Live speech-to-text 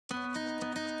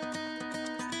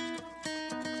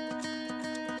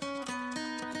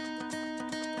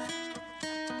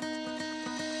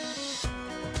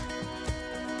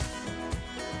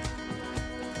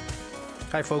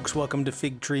Hi folks, welcome to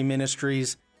Fig Tree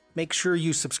Ministries. Make sure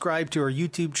you subscribe to our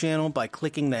YouTube channel by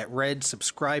clicking that red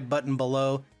subscribe button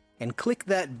below and click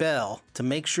that bell to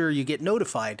make sure you get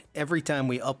notified every time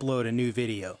we upload a new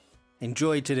video.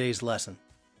 Enjoy today's lesson.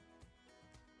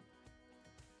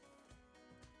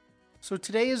 So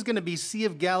today is going to be Sea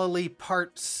of Galilee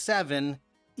Part 7.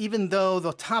 Even though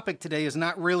the topic today is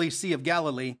not really Sea of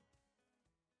Galilee,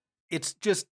 it's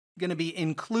just going to be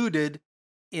included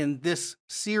in this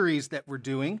series that we're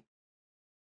doing.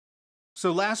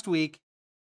 So last week,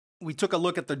 we took a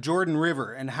look at the Jordan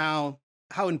River and how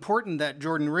important that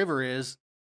Jordan River is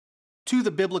to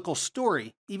the biblical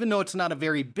story. Even though it's not a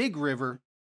very big river,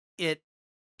 it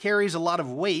carries a lot of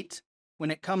weight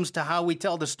when it comes to how we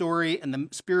tell the story and the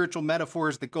spiritual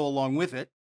metaphors that go along with it.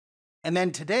 And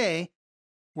then today,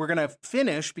 we're going to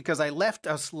finish because I left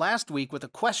us last week with a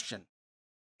question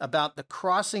about the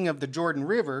crossing of the Jordan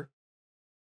River.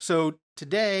 So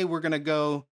today we're going to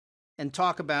go and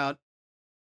talk about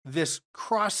this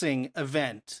crossing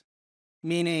event,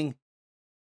 meaning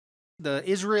the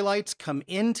Israelites come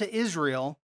into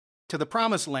Israel to the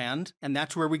promised land, and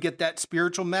that's where we get that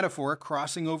spiritual metaphor,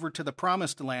 crossing over to the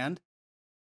promised land.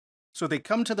 So they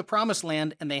come to the promised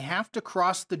land and they have to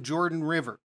cross the Jordan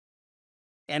River.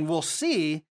 And we'll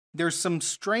see there's some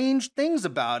strange things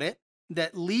about it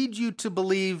that lead you to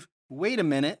believe, wait a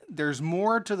minute, there's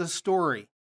more to the story.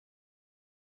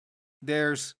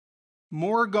 There's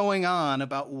more going on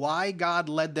about why God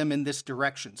led them in this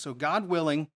direction. So God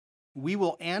willing, we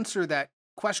will answer that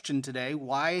question today.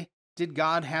 Why did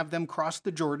God have them cross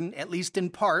the Jordan? At least in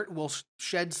part, we'll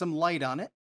shed some light on it.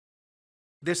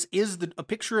 This is a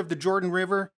picture of the Jordan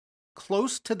River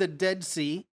close to the Dead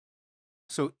Sea.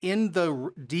 So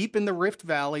deep in the Rift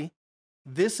Valley,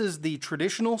 this is the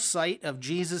traditional site of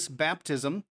Jesus'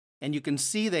 baptism. And you can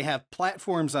see they have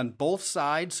platforms on both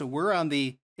sides. So we're on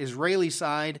the Israeli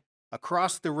side.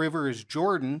 Across the river is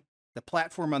Jordan. The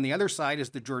platform on the other side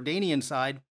is the Jordanian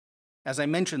side. As I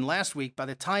mentioned last week, by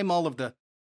the time all of the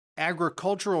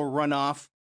agricultural runoff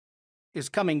is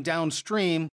coming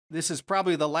downstream, this is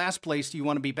probably the last place you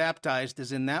want to be baptized,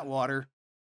 is in that water.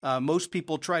 Most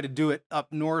people try to do it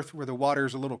up north where the water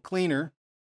is a little cleaner.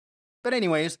 But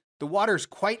anyways, the water's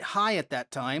quite high at that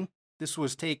time. This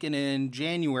was taken in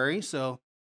January, so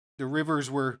the rivers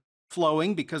were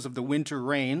flowing because of the winter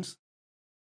rains.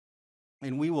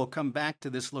 And we will come back to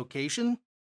this location,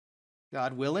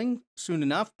 God willing, soon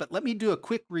enough. But let me do a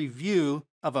quick review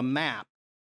of a map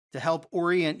to help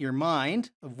orient your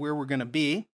mind of where we're going to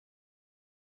be.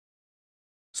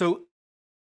 So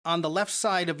on the left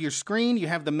side of your screen, you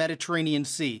have the Mediterranean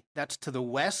Sea. That's to the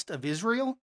west of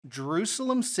Israel.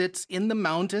 Jerusalem sits in the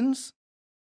mountains,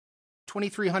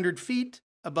 2,300 feet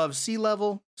above sea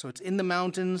level. So it's in the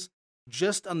mountains,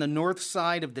 just on the north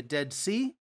side of the Dead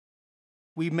Sea.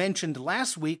 We mentioned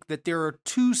last week that there are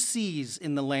two seas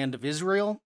in the land of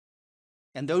Israel.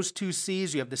 And those two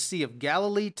seas, you have the Sea of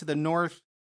Galilee to the north,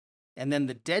 and then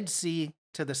the Dead Sea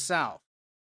to the south.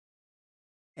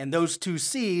 And those two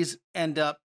seas end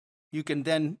up, you can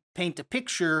then paint a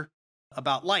picture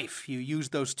about life. You use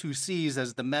those two seas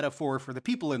as the metaphor for the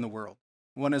people in the world.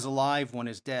 One is alive, one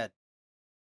is dead.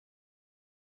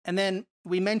 And then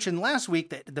we mentioned last week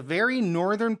that at the very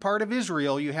northern part of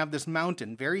Israel, you have this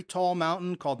mountain, very tall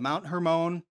mountain called Mount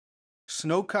Hermon,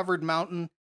 snow-covered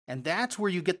mountain, and that's where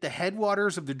you get the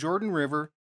headwaters of the Jordan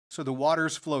River. So the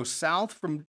waters flow south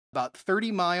from about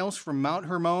 30 miles from Mount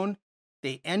Hermon.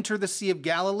 They enter the Sea of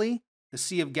Galilee. The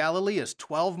Sea of Galilee is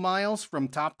 12 miles from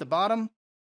top to bottom.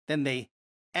 Then they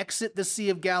exit the Sea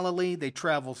of Galilee. They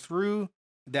travel through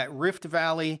that Rift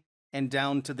Valley and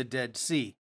down to the Dead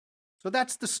Sea. So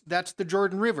that's the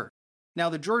Jordan River. Now,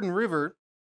 the Jordan River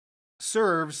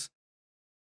serves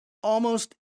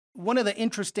almost one of the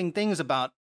interesting things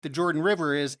about the Jordan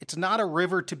River is it's not a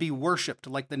river to be worshipped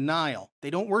like the Nile.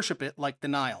 They don't worship it like the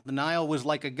Nile. The Nile was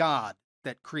like a god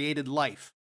that created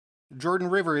life. The Jordan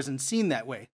River isn't seen that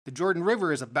way. The Jordan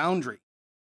River is a boundary.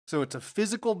 So it's a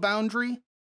physical boundary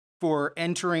for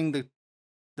entering the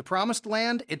promised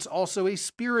land. It's also a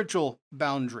spiritual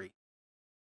boundary.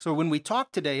 So when we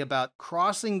talk today about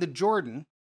crossing the Jordan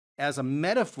as a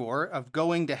metaphor of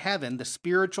going to heaven, the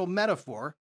spiritual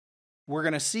metaphor, we're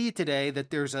going to see today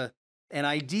that there's an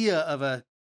idea of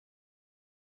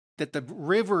that the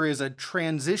river is a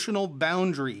transitional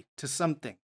boundary to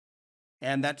something,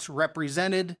 and that's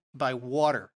represented by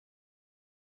water.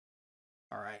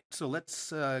 All right, so let's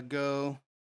go.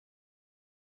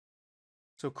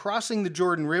 So crossing the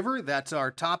Jordan River, that's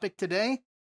our topic today.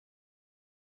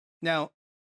 Now,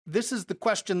 this is the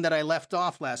question that I left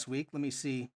off last week. Let me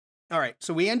see. All right,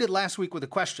 so we ended last week with a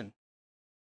question.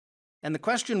 And the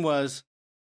question was,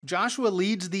 Joshua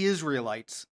leads the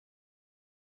Israelites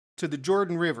to the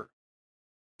Jordan River.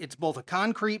 It's both a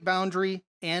concrete boundary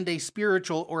and a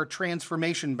spiritual or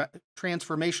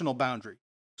transformational boundary.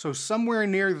 So somewhere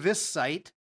near this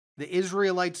site, the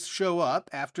Israelites show up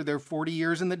after their 40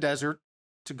 years in the desert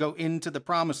to go into the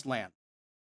promised land.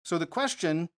 So the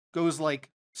question goes like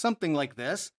something like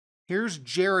this. Here's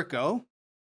Jericho,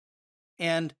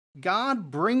 and God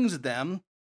brings them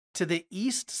to the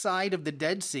east side of the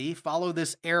Dead Sea. Follow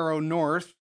this arrow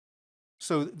north.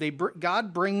 So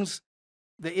God brings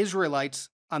the Israelites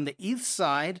on the east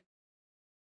side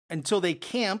until they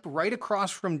camp right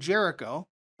across from Jericho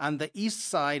on the east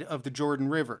side of the Jordan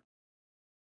River.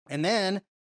 And then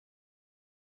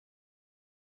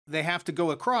they have to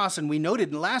go across, and we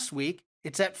noted last week,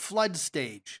 it's at flood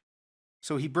stage.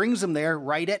 So he brings them there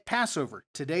right at Passover.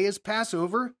 Today is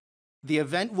Passover. The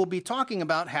event we'll be talking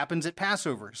about happens at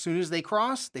Passover. As soon as they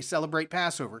cross, they celebrate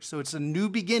Passover. So it's a new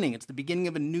beginning. It's the beginning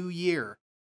of a new year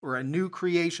or a new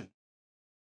creation.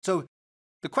 So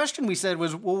the question we said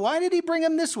was, well, why did he bring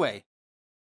them this way?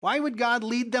 Why would God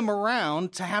lead them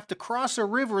around to have to cross a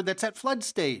river that's at flood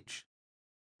stage?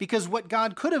 Because what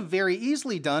God could have very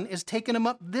easily done is taken them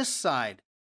up this side.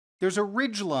 There's a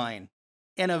ridge line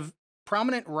and a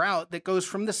prominent route that goes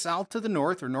from the south to the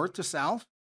north or north to south.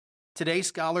 Today,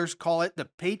 scholars call it the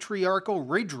Patriarchal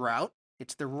Ridge Route.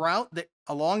 It's the route that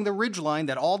along the ridge line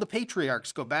that all the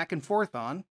patriarchs go back and forth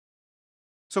on.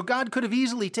 So God could have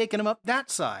easily taken them up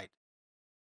that side.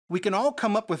 We can all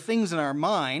come up with things in our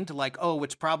mind like, oh,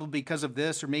 it's probably because of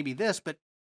this or maybe this, but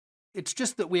it's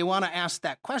just that we want to ask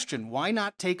that question. Why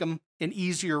not take them an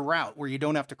easier route where you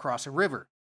don't have to cross a river?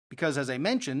 Because as I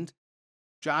mentioned,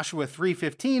 Joshua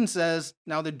 3:15 says,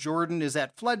 now the Jordan is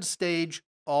at flood stage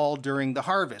all during the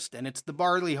harvest, and it's the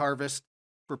barley harvest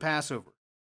for Passover.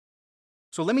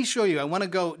 So let me show you. I want to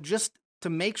go just to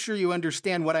make sure you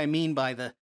understand what I mean by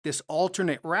this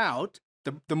alternate route,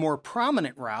 the more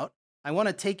prominent route. I want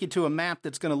to take you to a map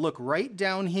that's going to look right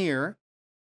down here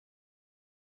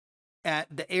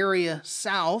at the area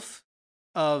south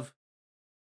of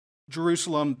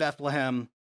Jerusalem, Bethlehem,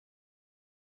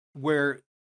 where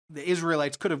the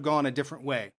Israelites could have gone a different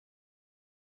way.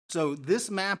 So this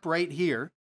map right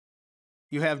here,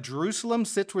 you have Jerusalem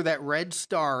sits where that red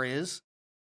star is,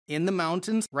 in the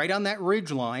mountains, right on that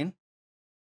ridge line.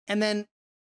 And then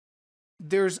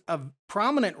there's a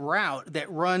prominent route that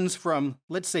runs from,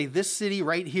 let's say, this city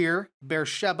right here,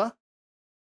 Beersheba.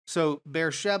 So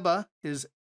Beersheba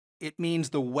it means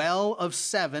the well of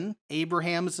seven.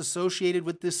 Abraham is associated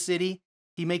with this city.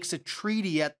 He makes a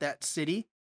treaty at that city,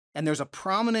 and there's a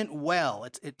prominent well.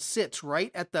 It sits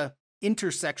right at the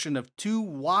intersection of two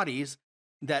wadis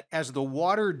that as the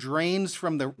water drains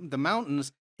from the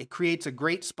mountains, it creates a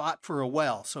great spot for a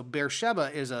well. So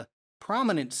Beersheba is a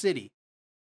prominent city.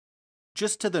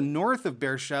 Just to the north of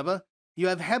Beersheba, you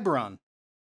have Hebron.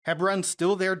 Hebron's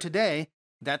still there today.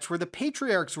 That's where the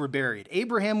patriarchs were buried.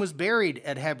 Abraham was buried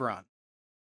at Hebron.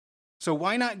 So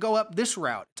why not go up this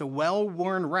route? It's a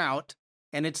well-worn route,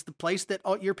 and it's the place that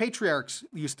all your patriarchs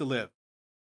used to live.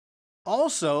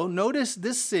 Also, notice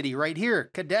this city right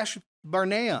here, Kadesh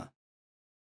Barnea.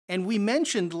 And we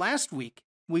mentioned last week,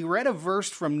 we read a verse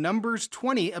from Numbers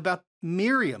 20 about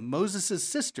Miriam, Moses'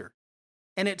 sister.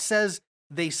 And it says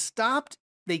the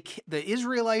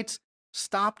Israelites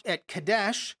stopped at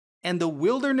Kadesh and the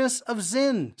wilderness of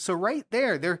Zin. So right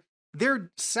there,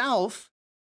 they're south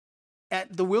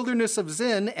at the wilderness of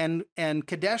Zin and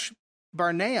Kadesh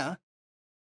Barnea,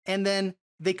 and then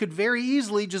they could very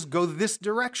easily just go this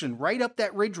direction, right up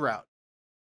that ridge route.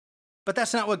 But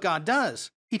that's not what God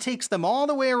does. He takes them all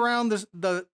the way around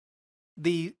the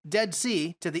Dead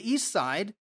Sea to the east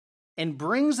side and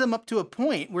brings them up to a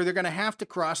point where they're going to have to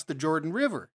cross the Jordan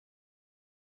River.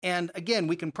 And again,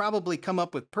 we can probably come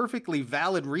up with perfectly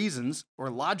valid reasons or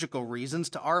logical reasons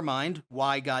to our mind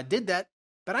why God did that,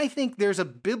 but I think there's a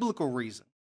biblical reason.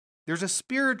 There's a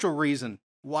spiritual reason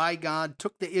why God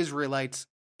took the Israelites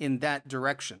in that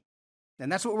direction.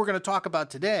 And that's what we're going to talk about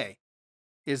today,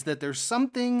 is that there's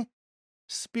something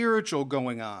spiritual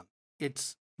going on.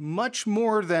 It's much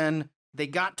more than they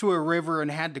got to a river and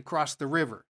had to cross the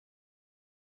river.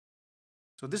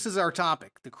 So this is our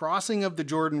topic, the crossing of the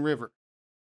Jordan River.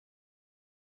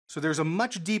 So there's a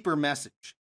much deeper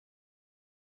message.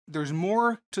 There's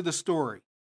more to the story.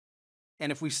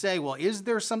 And if we say, well, is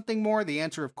there something more? The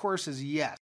answer, of course, is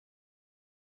yes.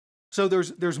 So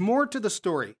there's more to the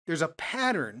story. There's a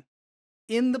pattern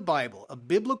in the Bible, a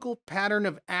biblical pattern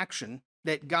of action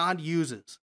that God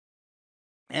uses.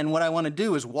 And what I want to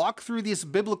do is walk through this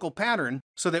biblical pattern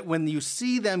so that when you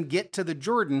see them get to the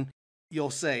Jordan, you'll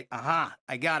say, aha,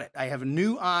 I got it. I have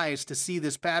new eyes to see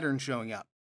this pattern showing up.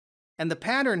 And the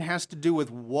pattern has to do with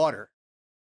water.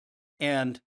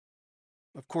 And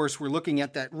of course, we're looking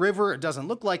at that river. It doesn't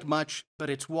look like much, but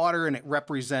it's water and it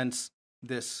represents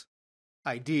this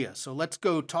idea. So let's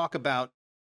go talk about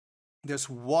this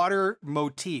water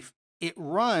motif. It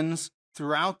runs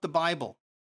throughout the Bible.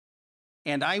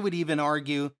 And I would even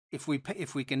argue if we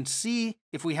can see,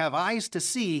 if we have eyes to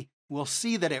see, we'll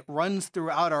see that it runs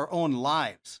throughout our own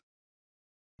lives.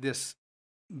 This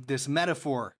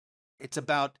metaphor, it's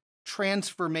about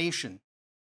transformation.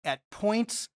 At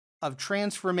points of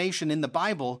transformation in the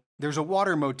Bible, there's a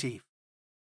water motif.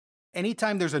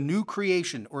 Anytime there's a new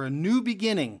creation or a new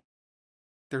beginning,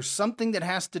 there's something that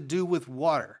has to do with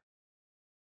water.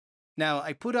 Now,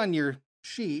 I put on your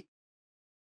sheet,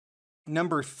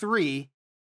 number 3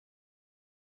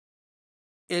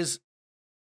 is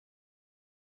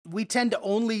we tend to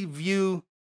only view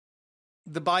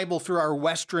the Bible through our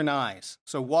Western eyes.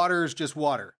 So water is just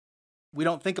water. We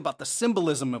don't think about the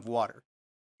symbolism of water.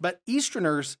 But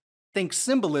Easterners think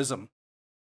symbolism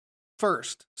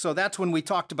first. So that's when we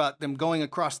talked about them going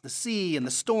across the sea and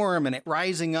the storm and it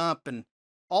rising up, and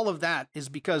all of that is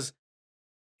because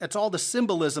that's all the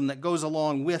symbolism that goes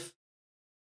along with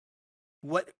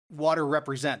what water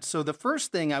represents. So the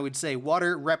first thing I would say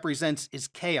water represents is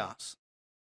chaos.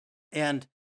 And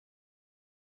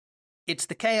it's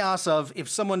the chaos of if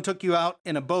someone took you out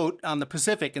in a boat on the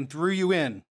Pacific and threw you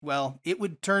in, well, it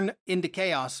would turn into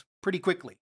chaos pretty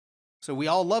quickly. So we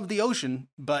all love the ocean,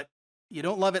 but you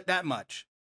don't love it that much.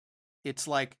 It's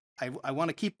like, I want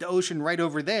to keep the ocean right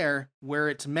over there where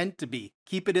it's meant to be.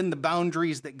 Keep it in the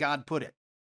boundaries that God put it.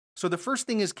 So the first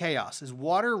thing is chaos, is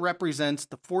water represents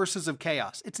the forces of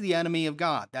chaos. It's the enemy of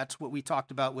God. That's what we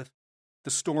talked about with the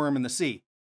storm and the sea.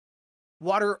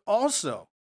 Water also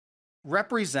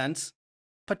represents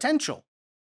potential.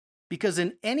 Because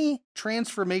in any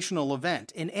transformational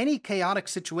event, in any chaotic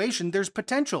situation, there's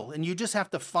potential, and you just have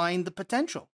to find the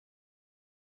potential.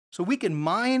 So we can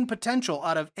mine potential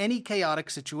out of any chaotic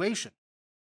situation.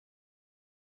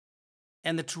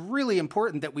 And it's really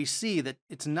important that we see that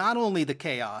it's not only the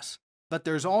chaos, but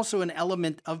there's also an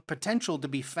element of potential to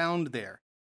be found there.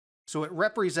 So it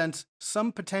represents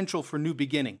some potential for new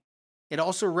beginning. It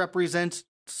also represents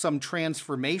some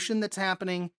transformation that's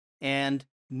happening and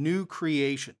new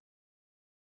creation.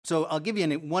 So I'll give you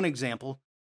one example.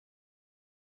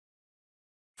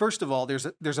 First of all, there's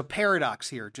a paradox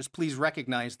here. Just please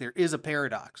recognize there is a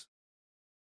paradox.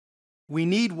 We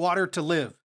need water to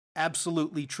live.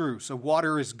 Absolutely true. So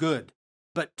water is good.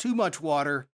 But too much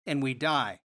water and we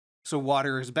die. So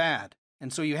water is bad.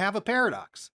 And so you have a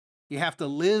paradox. You have to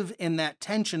live in that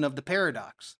tension of the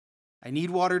paradox. I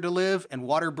need water to live, and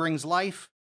water brings life,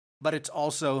 but it's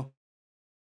also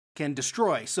can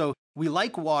destroy. So we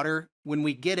like water when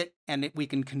we get it and we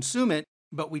can consume it,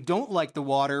 but we don't like the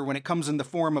water when it comes in the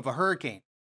form of a hurricane.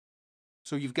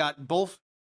 So you've got both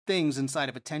things inside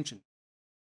of a tension.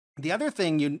 The other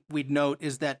thing we'd note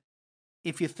is that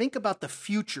if you think about the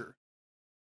future,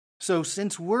 so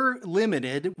since we're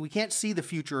limited, we can't see the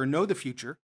future or know the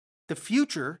future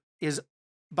is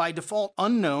by default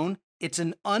unknown. It's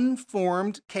an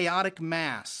unformed, chaotic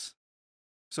mass.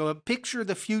 So picture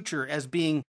the future as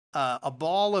being a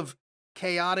ball of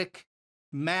chaotic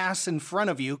mass in front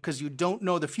of you because you don't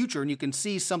know the future, and you can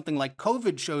see something like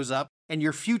COVID shows up and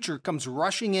your future comes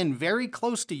rushing in very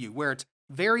close to you where it's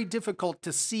very difficult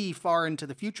to see far into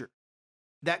the future.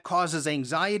 That causes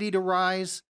anxiety to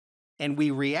rise, and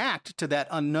we react to that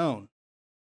unknown.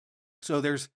 So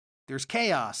there's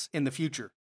chaos in the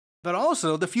future, but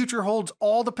also the future holds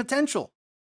all the potential.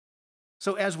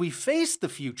 So as we face the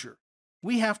future,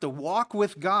 we have to walk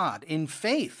with God in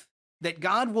faith that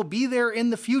God will be there in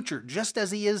the future just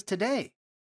as he is today.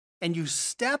 And you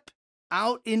step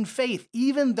out in faith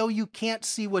even though you can't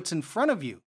see what's in front of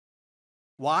you.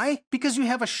 Why? Because you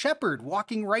have a shepherd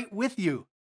walking right with you.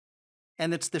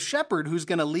 And it's the shepherd who's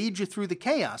going to lead you through the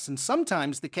chaos. And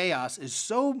sometimes the chaos is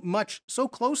so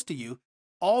close to you,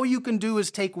 all you can do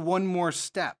is take one more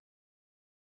step.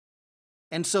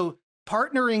 And so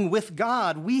partnering with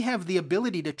God, we have the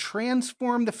ability to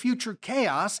transform the future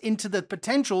chaos into the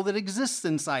potential that exists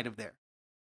inside of there.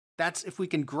 That's if we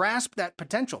can grasp that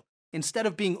potential. Instead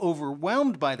of being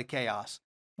overwhelmed by the chaos,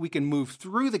 we can move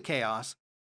through the chaos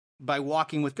by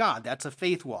walking with God. That's a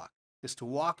faith walk, is to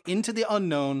walk into the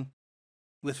unknown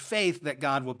with faith that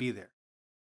God will be there.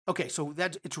 Okay, so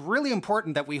it's really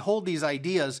important that we hold these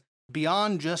ideas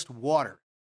beyond just water,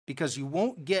 because you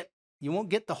won't get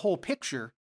the whole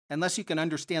picture unless you can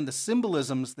understand the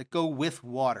symbolisms that go with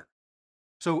water.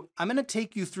 So I'm going to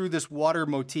take you through this water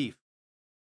motif.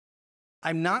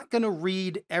 I'm not going to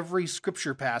read every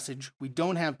scripture passage. We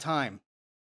don't have time.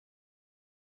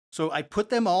 So I put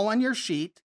them all on your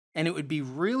sheet, and it would be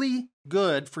really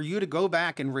good for you to go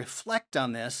back and reflect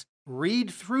on this, read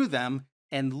through them,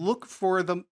 and look for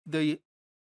the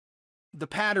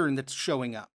pattern that's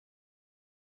showing up.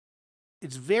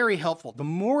 It's very helpful. The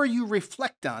more you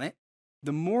reflect on it,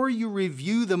 the more you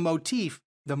review the motif,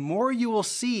 the more you will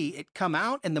see it come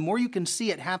out, and the more you can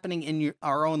see it happening in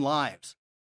our own lives.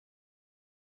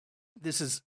 This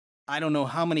is, I don't know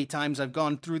how many times I've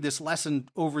gone through this lesson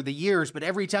over the years, but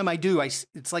every time I do,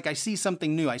 it's like I see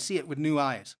something new. I see it with new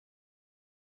eyes.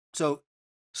 So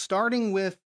starting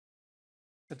with,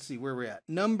 let's see where we're at,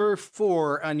 number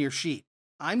 4 on your sheet.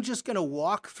 I'm just going to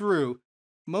walk through.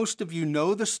 Most of you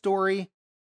know the story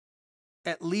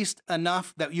at least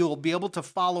enough that you'll be able to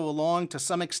follow along to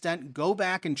some extent. Go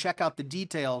back and check out the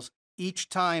details each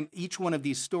time, each one of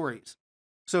these stories.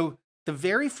 So the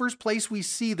very first place we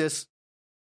see this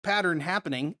pattern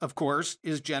happening, of course,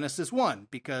 is Genesis 1,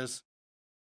 because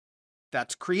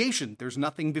that's creation. There's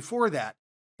nothing before that.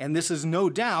 And this is no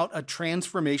doubt a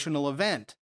transformational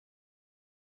event.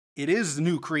 It is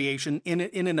new creation in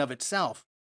and of itself.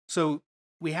 So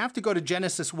we have to go to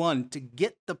Genesis 1 to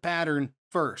get the pattern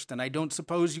first. And I don't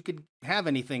suppose you could have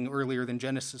anything earlier than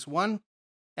Genesis 1.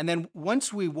 And then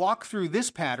once we walk through this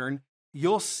pattern,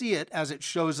 you'll see it as it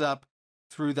shows up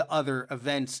through the other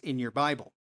events in your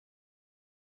Bible.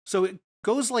 So it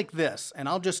goes like this, and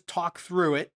I'll just talk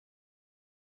through it.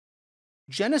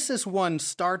 Genesis 1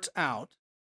 starts out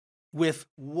with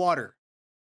water.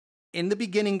 In the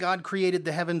beginning, God created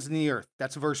the heavens and the earth.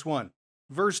 That's verse 1.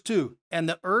 Verse 2, and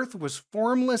the earth was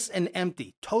formless and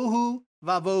empty. Tohu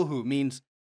vavohu means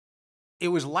it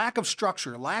was lack of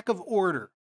structure, lack of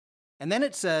order. And then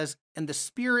it says, and the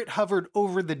Spirit hovered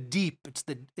over the deep.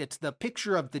 It's the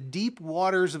picture of the deep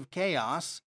waters of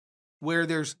chaos where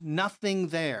there's nothing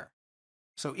there.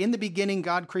 So in the beginning,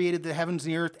 God created the heavens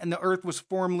and the earth was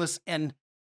formless and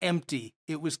empty.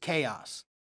 It was chaos.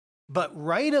 But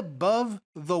right above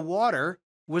the water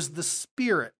was the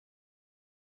Spirit.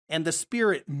 And the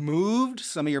Spirit moved,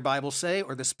 some of your Bibles say,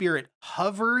 or the Spirit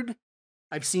hovered.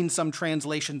 I've seen some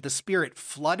translation, the Spirit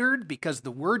fluttered, because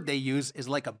the word they use is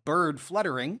like a bird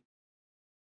fluttering.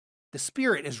 The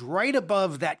Spirit is right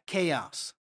above that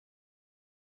chaos.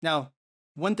 Now,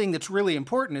 one thing that's really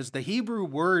important is the Hebrew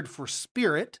word for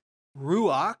spirit,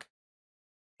 ruach,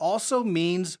 also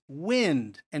means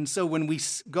wind. And so when we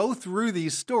go through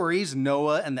these stories,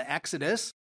 Noah and the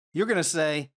Exodus, you're going to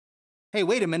say, hey,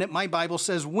 wait a minute, my Bible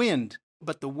says wind.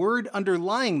 But the word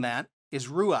underlying that is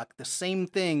ruach, the same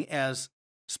thing as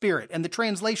spirit. And the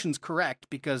translation's correct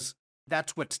because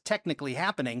that's what's technically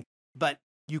happening, but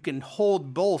you can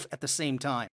hold both at the same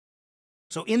time.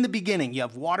 So in the beginning, you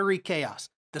have watery chaos.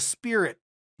 The Spirit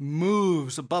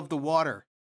moves above the water.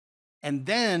 And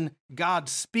then God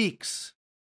speaks,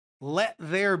 let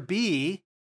there be.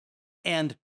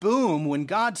 And boom, when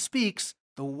God speaks,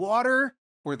 the water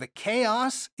or the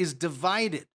chaos is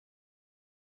divided.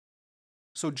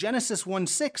 So Genesis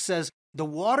 1:6 says, the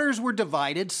waters were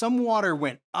divided. Some water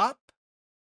went up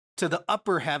to the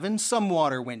upper heavens. Some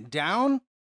water went down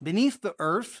beneath the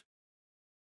earth.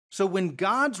 So when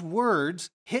God's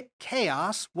words hit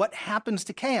chaos, what happens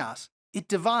to chaos? It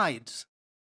divides.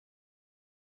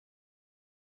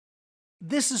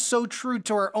 This is so true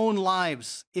to our own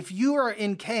lives. If you are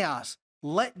in chaos,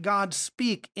 let God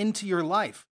speak into your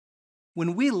life.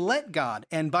 When we let God,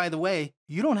 and by the way,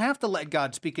 you don't have to let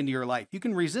God speak into your life. You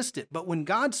can resist it. But when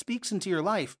God speaks into your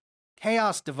life,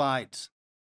 chaos divides.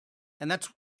 And that's,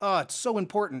 it's so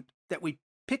important that we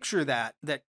picture that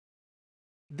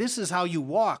this is how you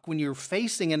walk when you're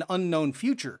facing an unknown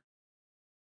future.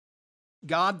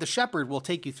 God, the shepherd, will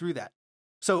take you through that.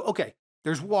 So, okay,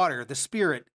 there's water, the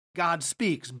Spirit, God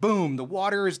speaks, boom, the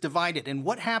water is divided. And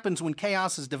what happens when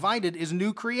chaos is divided is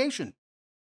new creation.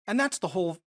 And that's the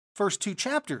whole first 2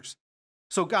 chapters.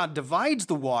 So God divides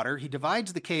the water, he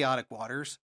divides the chaotic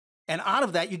waters, and out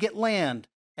of that you get land,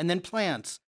 and then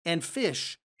plants, and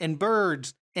fish, and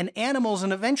birds, and animals,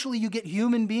 and eventually you get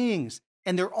human beings.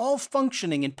 And they're all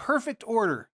functioning in perfect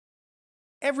order.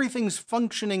 Everything's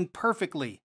functioning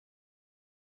perfectly.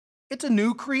 It's a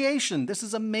new creation. This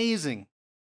is amazing.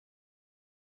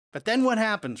 But then what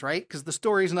happens, right? Because the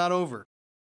story's not over.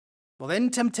 Well, then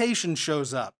temptation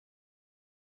shows up.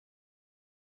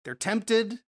 They're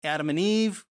tempted. Adam and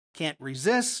Eve can't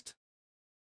resist.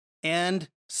 And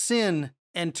sin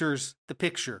enters the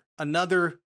picture.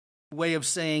 Another way of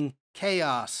saying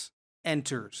chaos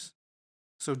enters.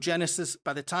 So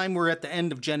by the time we're at the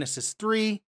end of Genesis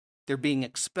 3, they're being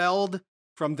expelled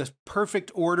from the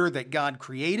perfect order that God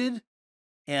created,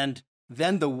 and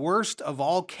Then the worst of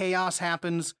all chaos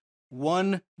happens.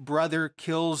 One brother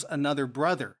kills another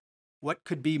brother. What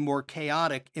could be more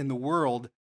chaotic in the world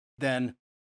than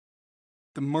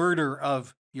the murder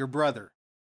of your brother?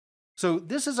 So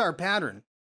this is our pattern.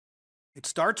 It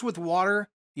starts with water.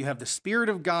 You have the Spirit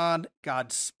of God,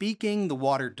 God speaking, the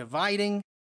water dividing,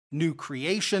 new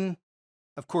creation.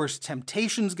 Of course,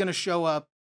 temptation's going to show up,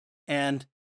 and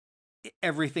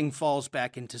everything falls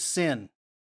back into sin.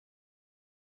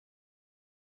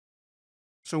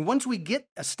 So once we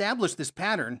established this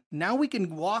pattern, now we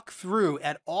can walk through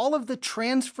at all of the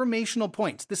transformational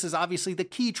points. This is obviously the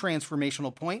key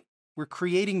transformational point. We're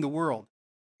creating the world.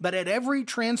 But at every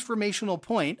transformational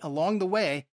point along the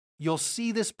way, you'll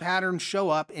see this pattern show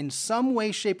up in some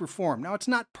way, shape, or form. Now, it's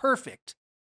not perfect,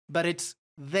 but it's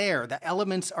there. The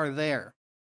elements are there.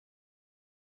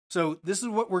 So this is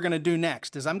what we're going to do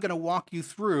next, is I'm going to walk you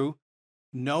through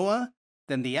Noah,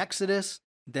 then the Exodus,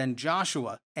 then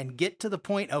Joshua, and get to the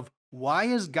point of why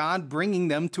is God bringing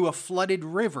them to a flooded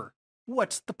river?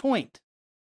 What's the point?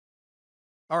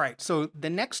 All right, so the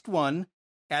next one,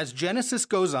 as Genesis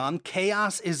goes on,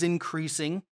 chaos is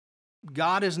increasing.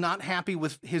 God is not happy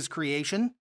with his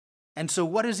creation. And so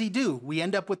what does he do? We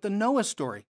end up with the Noah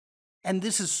story. And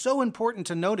this is so important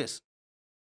to notice.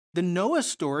 The Noah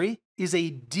story is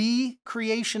a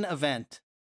de-creation event.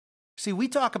 See, we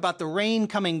talk about the rain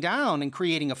coming down and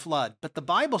creating a flood, but the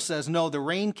Bible says, no, the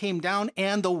rain came down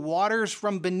and the waters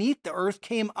from beneath the earth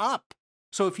came up.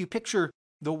 So if you picture,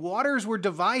 the waters were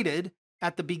divided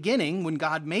at the beginning when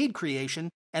God made creation,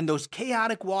 and those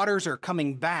chaotic waters are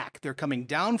coming back. They're coming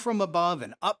down from above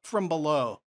and up from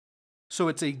below. So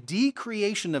it's a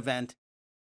de-creation event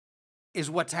is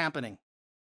what's happening.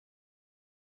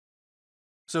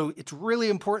 So it's really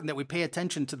important that we pay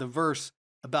attention to the verse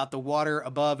about the water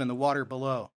above and the water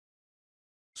below.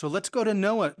 So let's go to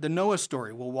Noah, the Noah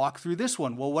story. We'll walk through this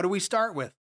one. Well, what do we start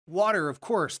with? Water, of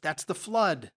course. That's the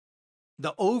flood,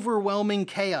 the overwhelming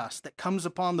chaos that comes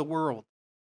upon the world.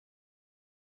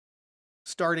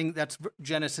 That's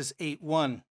Genesis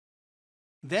 8:1.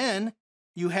 Then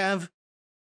you have,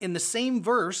 in the same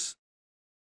verse,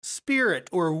 spirit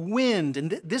or wind.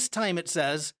 And this time it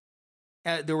says,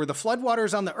 there were the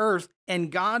floodwaters on the earth,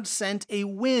 and God sent a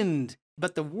wind.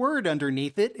 But the word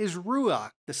underneath it is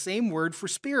ruach, the same word for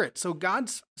spirit. So God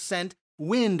sent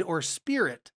wind or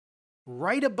spirit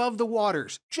right above the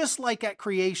waters, just like at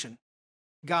creation.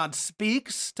 God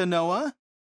speaks to Noah.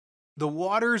 The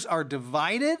waters are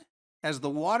divided. As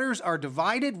the waters are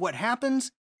divided, what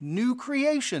happens? New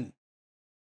creation.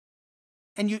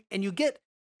 And you get,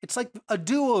 it's like a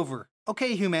do-over.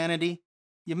 Okay, humanity,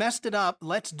 you messed it up.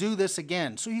 Let's do this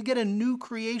again. So you get a new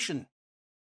creation.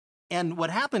 And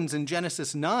what happens in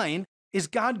Genesis 9 is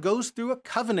God goes through a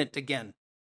covenant again.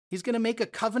 He's going to make a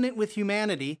covenant with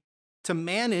humanity to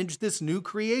manage this new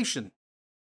creation.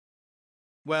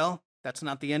 Well, that's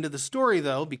not the end of the story,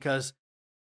 though, because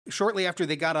shortly after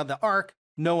they got out of the ark,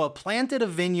 Noah planted a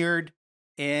vineyard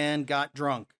and got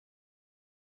drunk.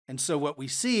 And so what we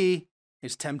see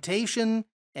is temptation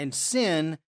and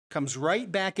sin comes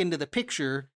right back into the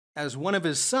picture as one of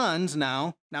his sons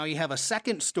now. Now you have a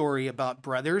second story about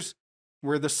brothers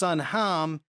where the son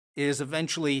Ham is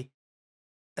essentially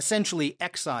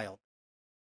exiled.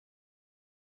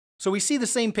 So we see the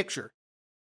same picture.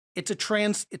 It's a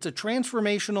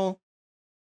transformational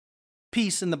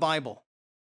piece in the Bible.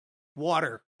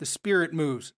 Water, the Spirit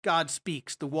moves, God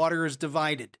speaks, the water is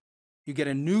divided. You get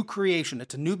a new creation.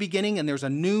 It's a new beginning, and there's a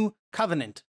new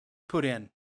covenant put in.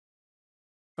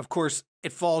 Of course,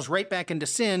 it falls right back into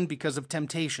sin because of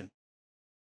temptation.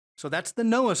 So that's the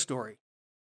Noah story.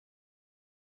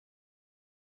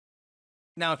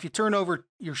 Now, if you turn over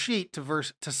your sheet to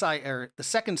the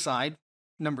second side,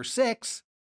 number 6,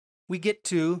 we get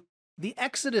to the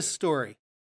Exodus story.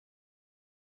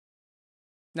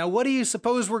 Now, what do you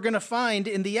suppose we're going to find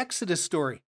in the Exodus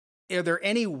story? Are there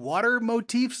any water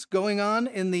motifs going on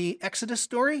in the Exodus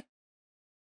story?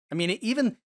 I mean,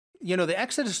 even, the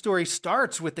Exodus story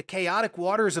starts with the chaotic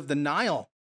waters of the Nile,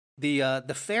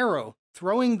 the Pharaoh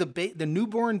throwing the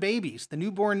newborn babies, the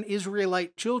newborn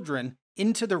Israelite children,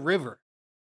 into the river.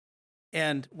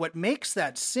 And what makes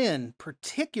that sin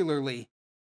particularly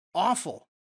awful,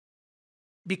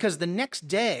 because the next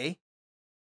day,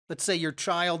 let's say your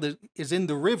child is in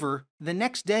the river, the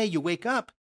next day you wake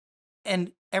up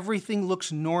and everything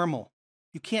looks normal.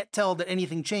 You can't tell that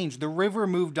anything changed. The river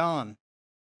moved on.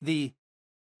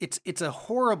 It's a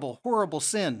horrible, horrible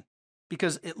sin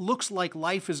because it looks like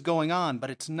life is going on, but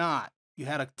it's not. You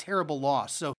had a terrible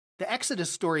loss. So the Exodus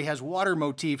story has water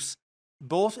motifs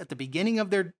both at the beginning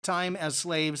of their time as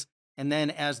slaves and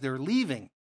then as they're leaving.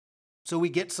 So we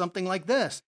get something like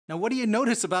this. Now, what do you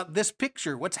notice about this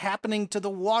picture? What's happening to the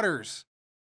waters?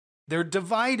 They're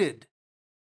divided.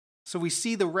 So we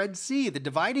see the Red Sea. The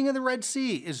dividing of the Red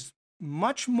Sea is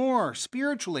much more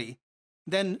spiritually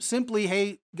than simply,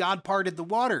 hey, God parted the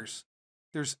waters.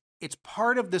 It's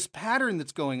part of this pattern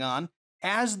that's going on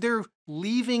as they're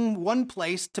leaving one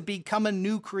place to become a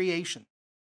new creation.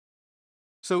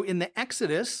 So in the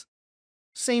Exodus,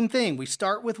 same thing. We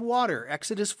start with water.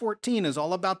 Exodus 14 is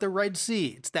all about the Red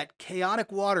Sea. It's that chaotic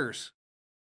waters.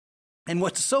 And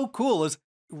what's so cool is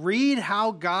read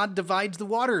how God divides the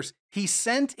waters. He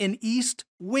sent an east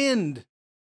wind,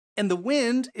 and the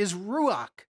wind is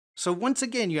Ruach. So once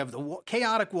again, you have the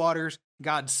chaotic waters.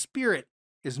 God's Spirit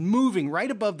is moving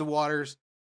right above the waters.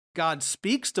 God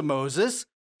speaks to Moses,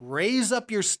 raise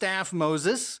up your staff,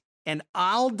 Moses, and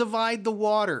I'll divide the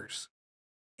waters.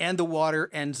 And the water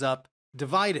ends up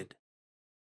divided.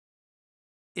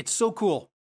 It's so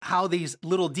cool how these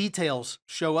little details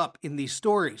show up in these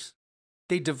stories.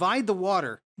 They divide the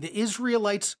water. The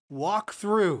Israelites walk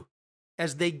through.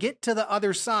 As they get to the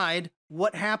other side,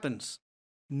 what happens?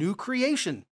 New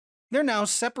creation. They're now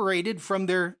separated from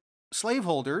their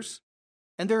slaveholders,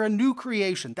 and they're a new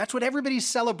creation. That's what everybody's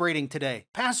celebrating today.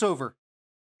 Passover.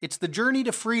 It's the journey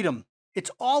to freedom.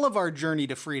 It's all of our journey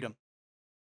to freedom,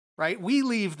 right? We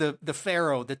leave the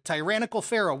Pharaoh, the tyrannical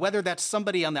Pharaoh, whether that's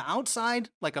somebody on the outside,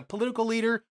 like a political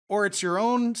leader, or it's your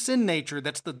own sin nature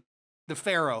that's the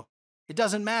Pharaoh. It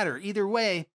doesn't matter. Either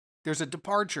way, there's a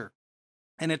departure,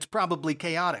 and it's probably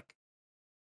chaotic.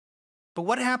 But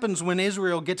what happens when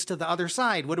Israel gets to the other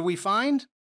side? What do we find?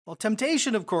 Well,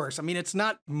 temptation, of course. I mean, it's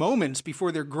not moments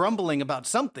before they're grumbling about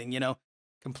something,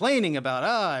 complaining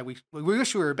about, we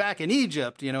wish we were back in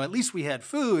Egypt, at least we had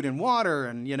food and water,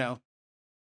 and,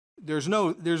 there's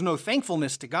no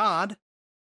thankfulness to God.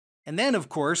 And then, of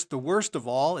course, the worst of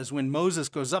all is when Moses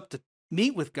goes up to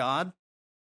meet with God,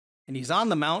 and he's on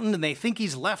the mountain, and they think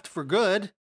he's left for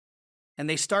good, and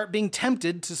they start being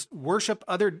tempted to worship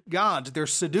other gods. They're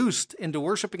seduced into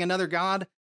worshiping another god,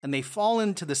 and they fall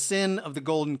into the sin of the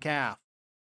golden calf.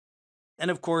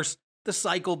 And of course, the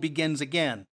cycle begins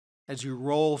again as you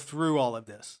roll through all of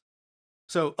this.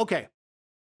 So, okay,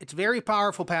 it's a very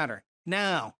powerful pattern.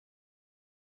 Now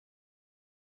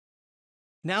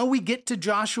we get to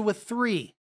Joshua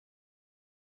 3.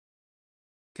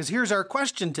 Because here's our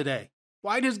question today.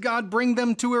 Why does God bring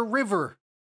them to a river?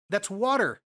 That's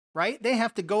water, right? They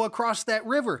have to go across that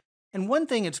river. And one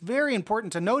thing it's very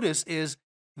important to notice is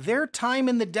their time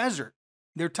in the desert,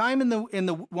 their time in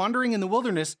the wandering in the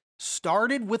wilderness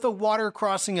started with a water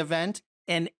crossing event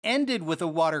and ended with a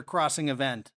water crossing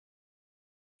event.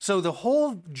 So the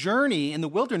whole journey in the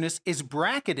wilderness is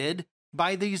bracketed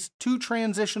by these two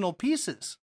transitional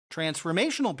pieces,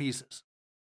 transformational pieces.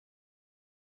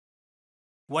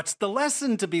 What's the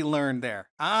lesson to be learned there?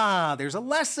 There's a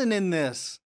lesson in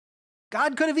this.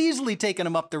 God could have easily taken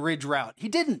them up the ridge route. He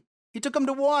didn't. He took them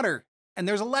to water. And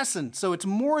there's a lesson. So it's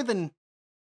more than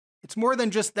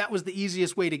just that was the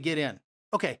easiest way to get in.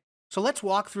 Okay, so let's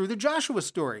walk through the Joshua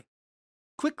story.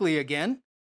 Quickly again,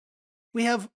 we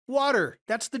have water.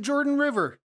 That's the Jordan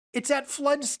River. It's at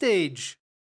flood stage.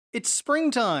 It's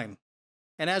springtime.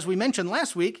 And as we mentioned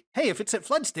last week, hey, if it's at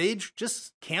flood stage,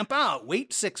 just camp out.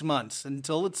 Wait 6 months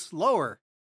until it's lower.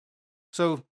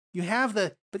 So you have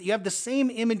the same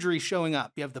imagery showing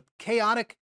up. You have the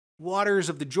chaotic waters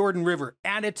of the Jordan River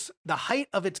at the height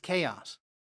of its chaos.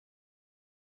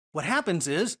 What happens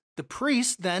is the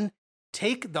priests then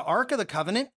take the Ark of the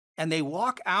Covenant and they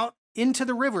walk out into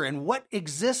the river. And what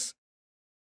exists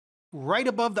right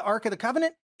above the Ark of the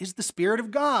Covenant is the Spirit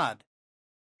of God.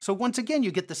 So once again,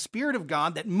 you get the Spirit of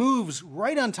God that moves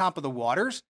right on top of the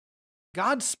waters.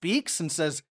 God speaks and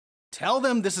says, tell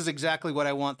them this is exactly what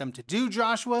I want them to do,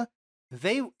 Joshua.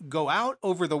 They go out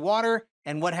over the water,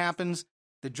 and what happens?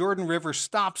 The Jordan River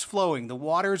stops flowing. The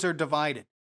waters are divided.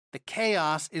 The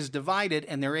chaos is divided,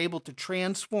 and they're able to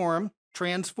transform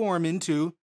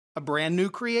into a brand new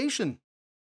creation.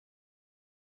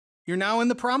 You're now in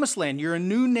the Promised Land. You're a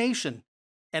new nation.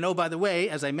 And oh, by the way,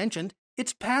 as I mentioned,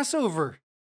 it's Passover.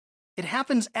 It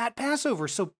happens at Passover.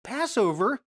 So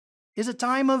Passover is a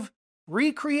time of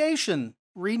recreation,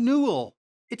 renewal.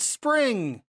 It's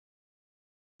spring.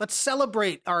 Let's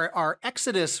celebrate our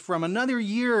exodus from another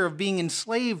year of being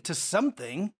enslaved to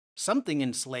something. Something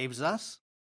enslaves us.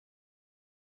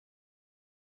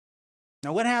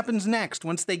 Now, what happens next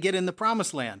once they get in the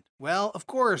Promised Land? Well, of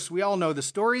course, we all know the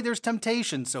story. There's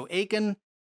temptation. So Achan,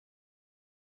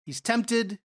 he's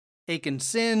tempted. Achan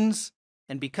sins.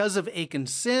 And because of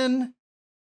Achan's sin,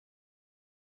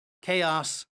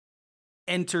 chaos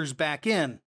enters back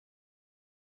in.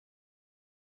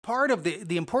 part of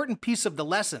the important piece of the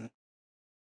lesson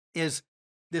is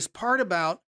this part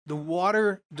about the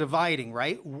water dividing,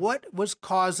 right? What was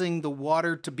causing the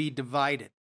water to be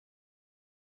divided?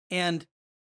 And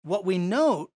what we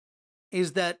note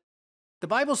is that the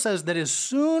Bible says that as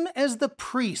soon as the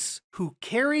priests who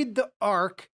carried the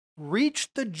ark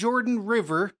reached the Jordan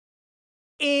River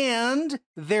and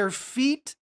their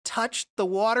feet touched the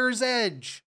water's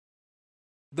edge,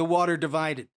 the water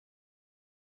divided.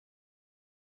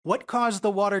 What caused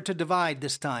the water to divide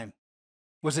this time?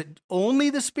 Was it only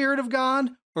the Spirit of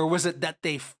God, or was it that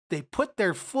they put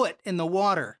their foot in the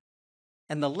water?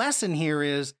 And the lesson here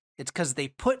is it's because they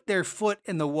put their foot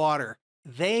in the water.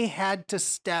 They had to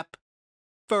step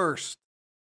first.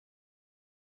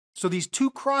 So these two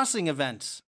crossing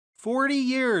events, 40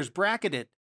 years bracketed.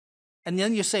 And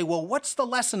then you say, well, what's the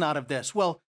lesson out of this?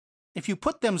 Well, if you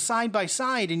put them side by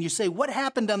side and you say, what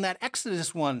happened on that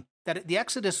Exodus one, the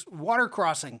Exodus water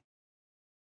crossing?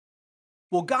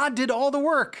 Well, God did all the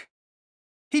work.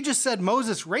 He just said,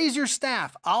 Moses, raise your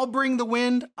staff. I'll bring the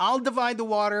wind. I'll divide the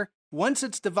water. Once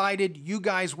it's divided, you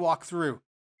guys walk through.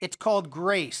 It's called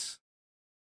grace.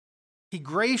 He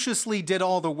graciously did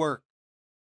all the work.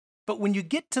 But when you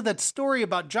get to that story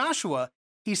about Joshua,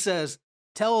 he says,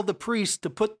 tell the priests to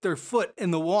put their foot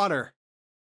in the water.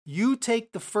 You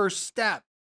take the first step.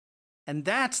 And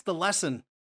that's the lesson.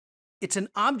 It's an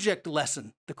object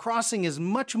lesson. The crossing is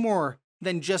much more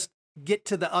than just get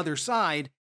to the other side.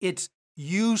 It's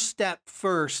you step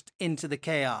first into the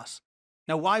chaos.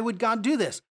 Now, why would God do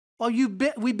this? Well,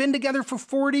 we've been together for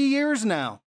 40 years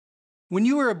now. When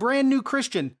you were a brand new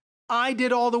Christian, I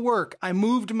did all the work. I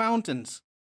moved mountains.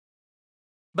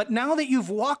 But now that you've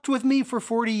walked with me for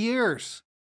 40 years,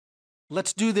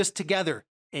 let's do this together.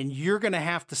 And you're going to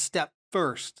have to step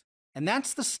first. And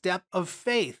that's the step of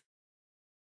faith.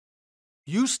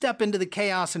 You step into the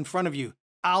chaos in front of you.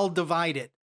 I'll divide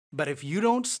it. But if you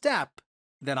don't step,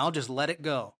 then I'll just let it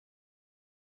go.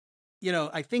 You know,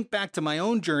 I think back to my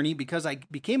own journey because I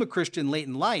became a Christian late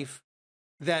in life,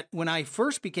 that when I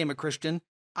first became a Christian,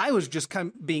 I was just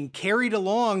kind of being carried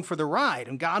along for the ride,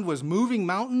 and God was moving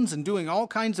mountains and doing all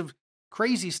kinds of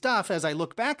crazy stuff as I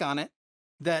look back on it,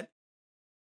 that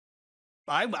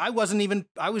I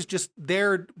was just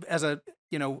there as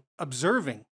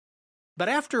observing. But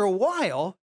after a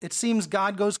while, it seems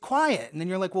God goes quiet, and then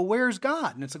you're like, well, where's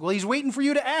God? And it's like, well, he's waiting for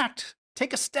you to act.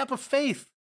 Take a step of faith.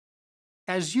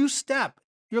 As you step,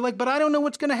 you're like, but I don't know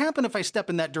what's going to happen if I step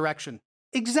in that direction.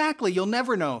 Exactly. You'll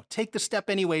never know. Take the step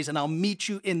anyways, and I'll meet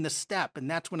you in the step. And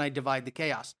that's when I divide the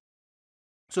chaos.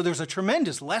 So there's a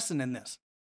tremendous lesson in this,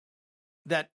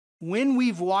 that when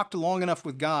we've walked long enough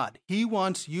with God, he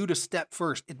wants you to step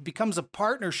first. It becomes a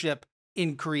partnership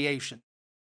in creation.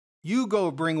 You go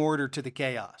bring order to the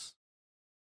chaos.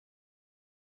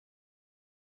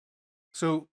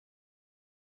 So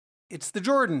it's the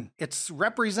Jordan. It's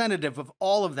representative of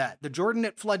all of that. The Jordan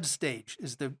at flood stage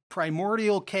is the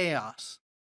primordial chaos.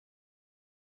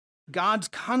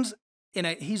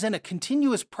 He's in a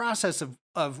continuous process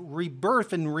of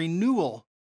rebirth and renewal.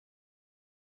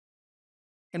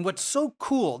 And what's so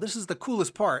cool, this is the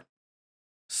coolest part,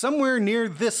 somewhere near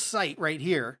this site right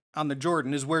here on the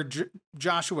Jordan is where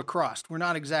Joshua crossed. We're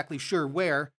not exactly sure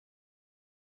where,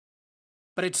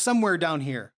 but it's somewhere down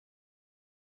here.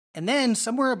 And then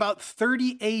somewhere about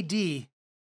 30 AD,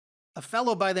 a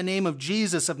fellow by the name of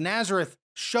Jesus of Nazareth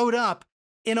showed up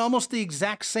in almost the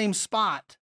exact same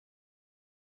spot.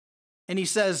 And he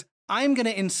says, I'm going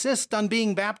to insist on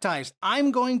being baptized.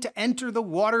 I'm going to enter the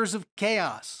waters of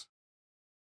chaos.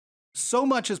 So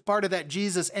much as part of that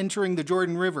Jesus entering the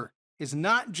Jordan River is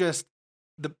not just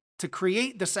to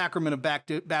create the sacrament of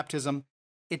baptism,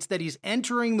 it's that he's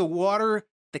entering the water,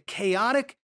 the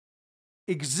chaotic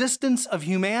existence of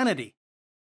humanity.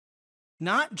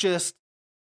 Not just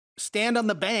stand on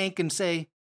the bank and say,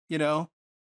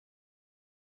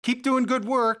 keep doing good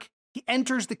work. He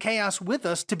enters the chaos with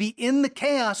us to be in the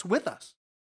chaos with us.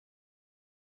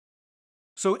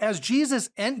 So as Jesus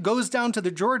goes down to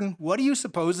the Jordan, what do you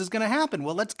suppose is going to happen?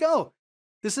 Well, let's go.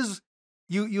 This is,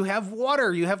 you have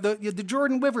water, you have the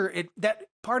Jordan River. That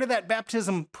part of that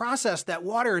baptism process, that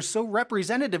water is so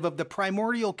representative of the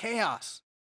primordial chaos.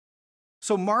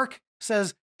 So Mark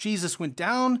says Jesus went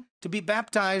down to be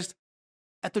baptized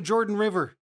at the Jordan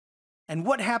River. And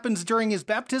what happens during his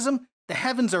baptism? The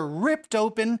heavens are ripped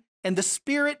open and the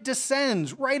Spirit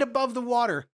descends right above the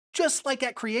water, just like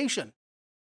at creation.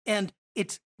 And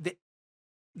it's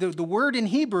the word in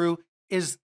Hebrew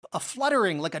is a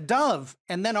fluttering like a dove.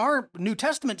 And then our New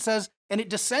Testament says, and it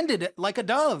descended like a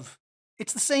dove.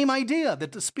 It's the same idea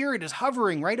that the Spirit is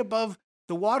hovering right above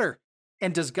the water.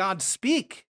 And does God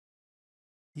speak?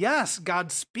 Yes,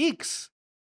 God speaks.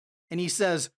 And he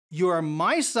says, "You are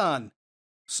my son,"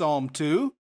 Psalm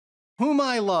 2, "whom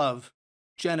I love,"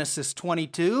 Genesis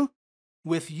 22,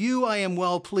 "with you I am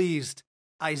well pleased,"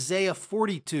 Isaiah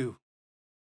 42.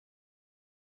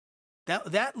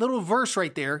 That little verse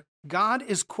right there, God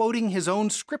is quoting his own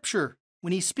scripture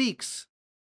when he speaks.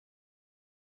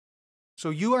 So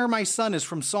 "you are my son" is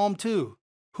from Psalm 2.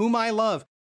 "Whom I love"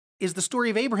 is the story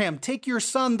of Abraham. "Take your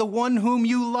son, the one whom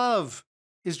you love,"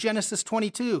 is Genesis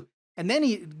 22. And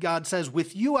then God says,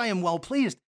 "With you I am well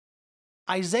pleased."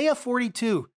 Isaiah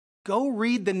 42. Go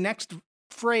read the next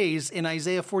phrase in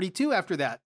Isaiah 42 after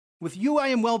that. "With you I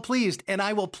am well pleased, and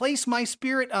I will place my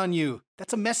spirit on you."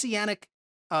 That's a messianic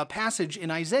passage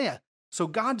in Isaiah. So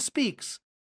God speaks.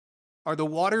 Are the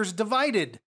waters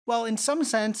divided? Well, in some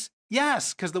sense,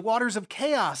 yes, because the waters of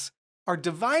chaos are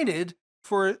divided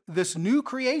for this new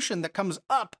creation that comes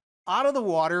up out of the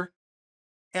water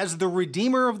as the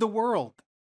Redeemer of the world.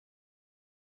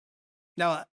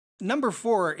 Now, number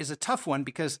 4 is a tough one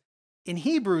because in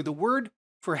Hebrew, the word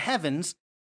for heavens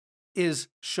is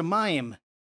Shemayim.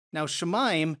 Now,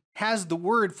 Shemayim has the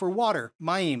word for water,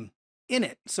 Mayim, in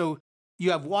it. So you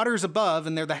have waters above,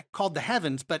 and they're called the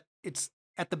heavens, but it's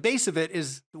at the base of it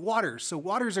is the waters. So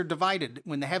waters are divided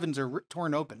when the heavens are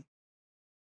torn open.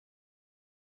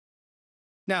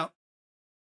 Now,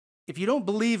 if you don't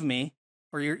believe me,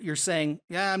 or you're saying,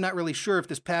 "Yeah, I'm not really sure if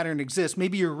this pattern exists,"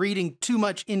 maybe you're reading too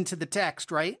much into the text,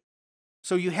 right?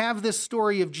 So you have this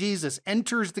story of Jesus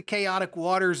enters the chaotic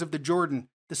waters of the Jordan.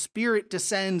 The Spirit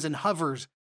descends and hovers.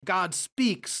 God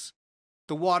speaks.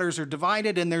 The waters are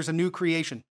divided and there's a new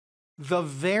creation. The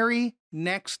very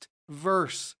next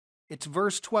verse, it's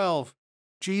verse 12.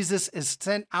 Jesus is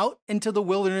sent out into the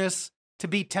wilderness to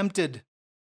be tempted.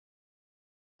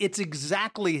 It's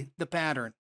exactly the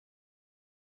pattern.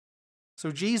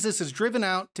 So Jesus is driven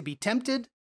out to be tempted.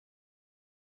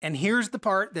 And here's the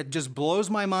part that just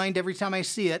blows my mind every time I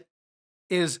see it,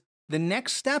 is the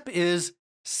next step is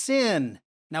sin.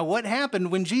 Now, what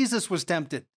happened when Jesus was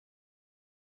tempted?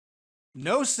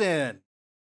 No sin.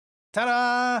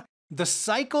 Ta-da! The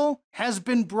cycle has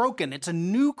been broken. It's a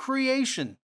new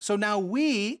creation. So now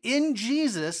we, in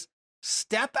Jesus,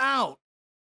 step out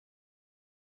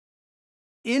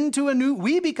into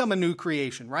we become a new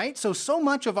creation, right? So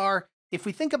much of if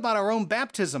we think about our own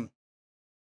baptism,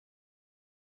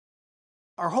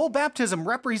 our whole baptism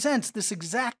represents this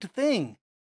exact thing.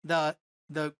 The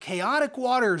chaotic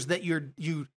waters that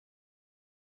you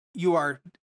are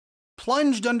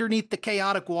plunged underneath the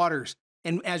chaotic waters.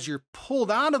 And as you're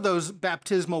pulled out of those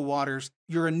baptismal waters,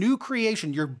 you're a new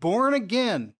creation. You're born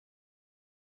again.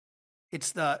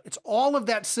 It's all of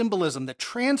that symbolism, the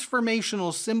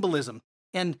transformational symbolism.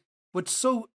 And what's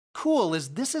so cool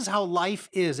is this is how life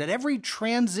is. At every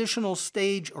transitional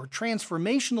stage or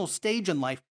transformational stage in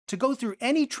life, to go through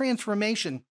any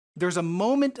transformation, there's a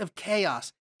moment of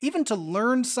chaos, even to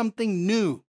learn something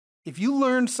new. If you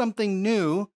learn something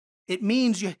new, it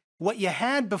means what you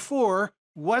had before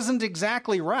wasn't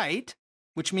exactly right,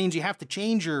 which means you have to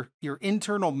change your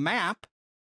internal map.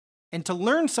 And to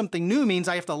learn something new means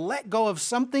I have to let go of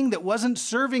something that wasn't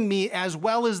serving me as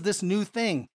well as this new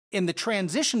thing. And the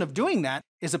transition of doing that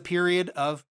is a period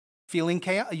of feeling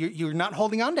chaos. You're not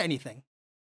holding on to anything.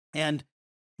 And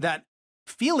that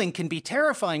feeling can be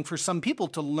terrifying for some people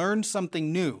to learn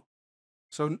something new.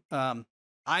 So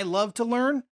I love to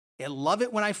learn. I love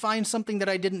it when I find something that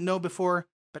I didn't know before,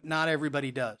 but not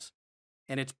everybody does.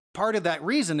 And it's part of that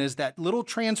reason is that little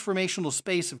transformational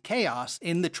space of chaos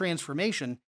in the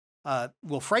transformation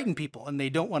will frighten people, and they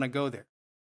don't want to go there.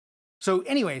 So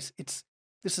anyways,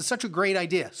 this is such a great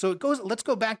idea. So let's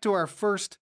go back to our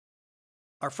first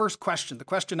question. The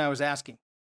question I was asking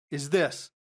is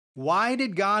this: why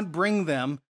did God bring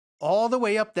them all the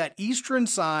way up that eastern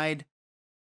side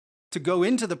to go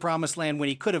into the promised land when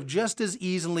he could have just as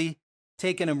easily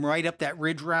taken them right up that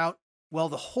ridge route? Well,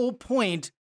 the whole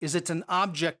point is it's an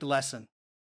object lesson.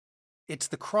 It's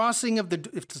the crossing of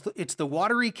it's the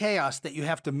watery chaos that you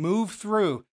have to move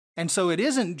through. And so it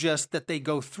isn't just that they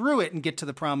go through it and get to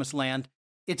the promised land.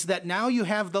 It's that now you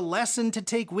have the lesson to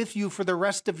take with you for the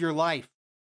rest of your life.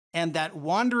 And that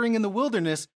wandering in the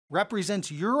wilderness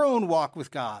represents your own walk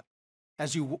with God.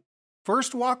 As you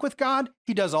first walk with God,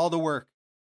 he does all the work.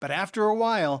 But after a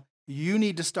while, you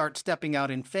need to start stepping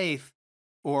out in faith,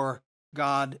 or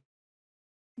God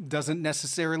doesn't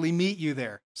necessarily meet you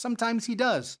there. Sometimes he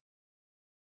does.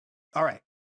 All right.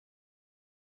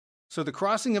 So the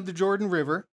crossing of the Jordan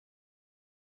River.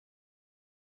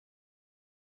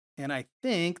 And I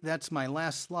think that's my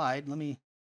last slide. Let me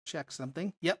check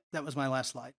something. Yep, that was my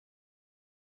last slide.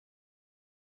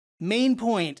 Main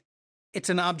point it's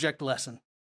an object lesson.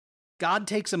 God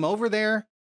takes them over there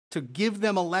to give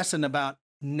them a lesson about,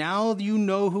 now you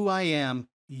know who I am,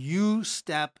 you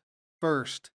step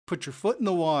first. Put your foot in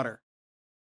the water.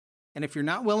 And if you're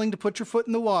not willing to put your foot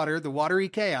in the watery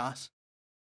chaos,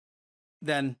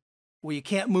 then, well, you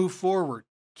can't move forward.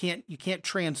 You can't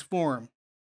transform.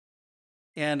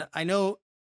 And I know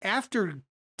after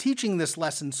teaching this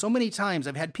lesson so many times,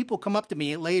 I've had people come up to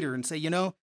me later and say,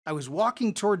 I was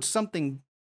walking towards something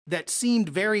that seemed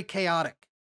very chaotic.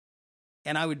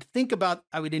 And I would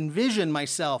envision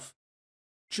myself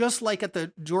just like at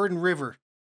the Jordan River,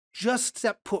 just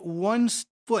put one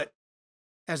foot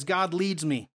as God leads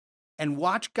me and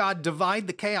watch God divide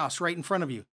the chaos right in front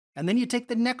of you. And then you take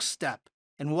the next step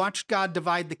and watch God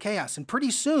divide the chaos. And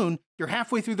pretty soon you're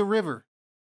halfway through the river.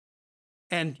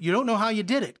 And you don't know how you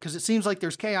did it because it seems like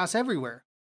there's chaos everywhere.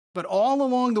 But all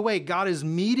along the way, God is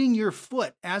meeting your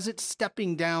foot as it's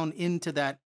stepping down into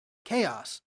that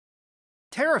chaos.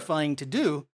 Terrifying to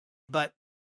do, but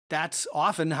that's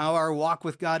often how our walk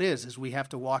with God is we have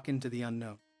to walk into the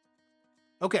unknown.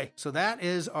 Okay, so that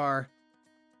is the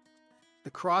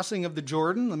crossing of the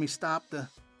Jordan. Let me stop the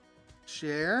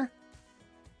share.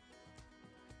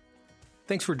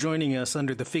 Thanks for joining us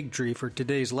under the fig tree for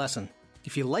today's lesson.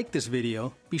 If you like this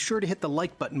video, be sure to hit the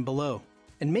like button below.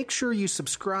 And make sure you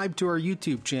subscribe to our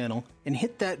YouTube channel and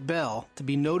hit that bell to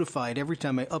be notified every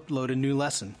time I upload a new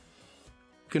lesson.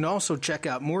 You can also check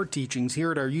out more teachings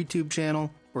here at our YouTube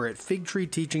channel or at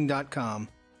figtreeteaching.com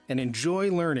and enjoy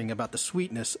learning about the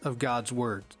sweetness of God's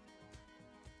Word.